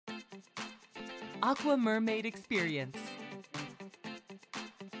AquaMermaid Experience.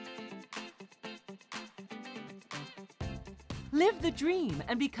 Live the dream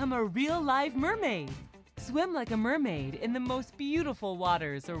and become a real live mermaid. Swim like a mermaid in the most beautiful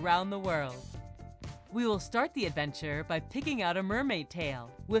waters around the world. We will start the adventure by picking out a mermaid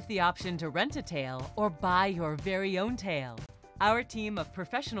tail, with the option to rent a tail or buy your very own tail. Our team of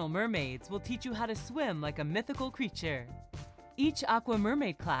professional mermaids will teach you how to swim like a mythical creature. Each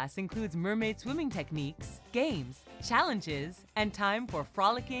AquaMermaid class includes mermaid swimming techniques, games, challenges, and time for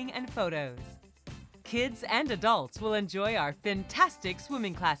frolicking and photos. Kids and adults will enjoy our fin-tastic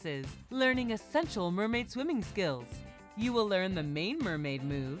swimming classes, learning essential mermaid swimming skills. You will learn the main mermaid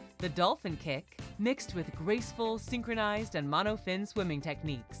move, the dolphin kick, mixed with graceful, synchronized, and monofin swimming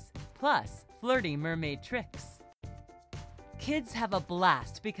techniques, plus flirty mermaid tricks. Kids have a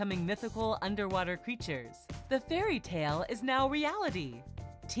blast becoming mythical underwater creatures. The fairy tale is now reality.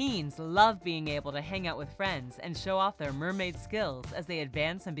 Teens love being able to hang out with friends and show off their mermaid skills as they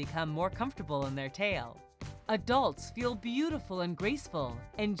advance and become more comfortable in their tail. Adults feel beautiful and graceful,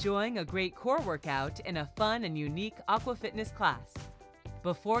 enjoying a great core workout in a fun and unique aqua fitness class.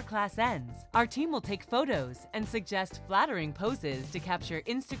 Before class ends, our team will take photos and suggest flattering poses to capture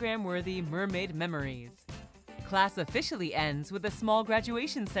Instagram-worthy mermaid memories. Class officially ends with a small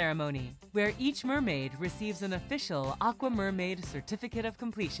graduation ceremony, where each mermaid receives an official AquaMermaid Certificate of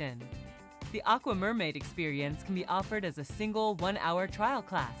Completion. The AquaMermaid Experience can be offered as a single 1-hour trial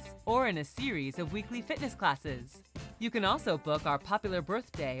class, or in a series of weekly fitness classes. You can also book our popular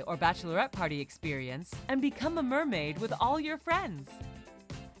birthday or bachelorette party experience and become a mermaid with all your friends.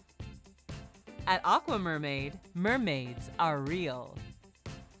 At AquaMermaid, mermaids are real.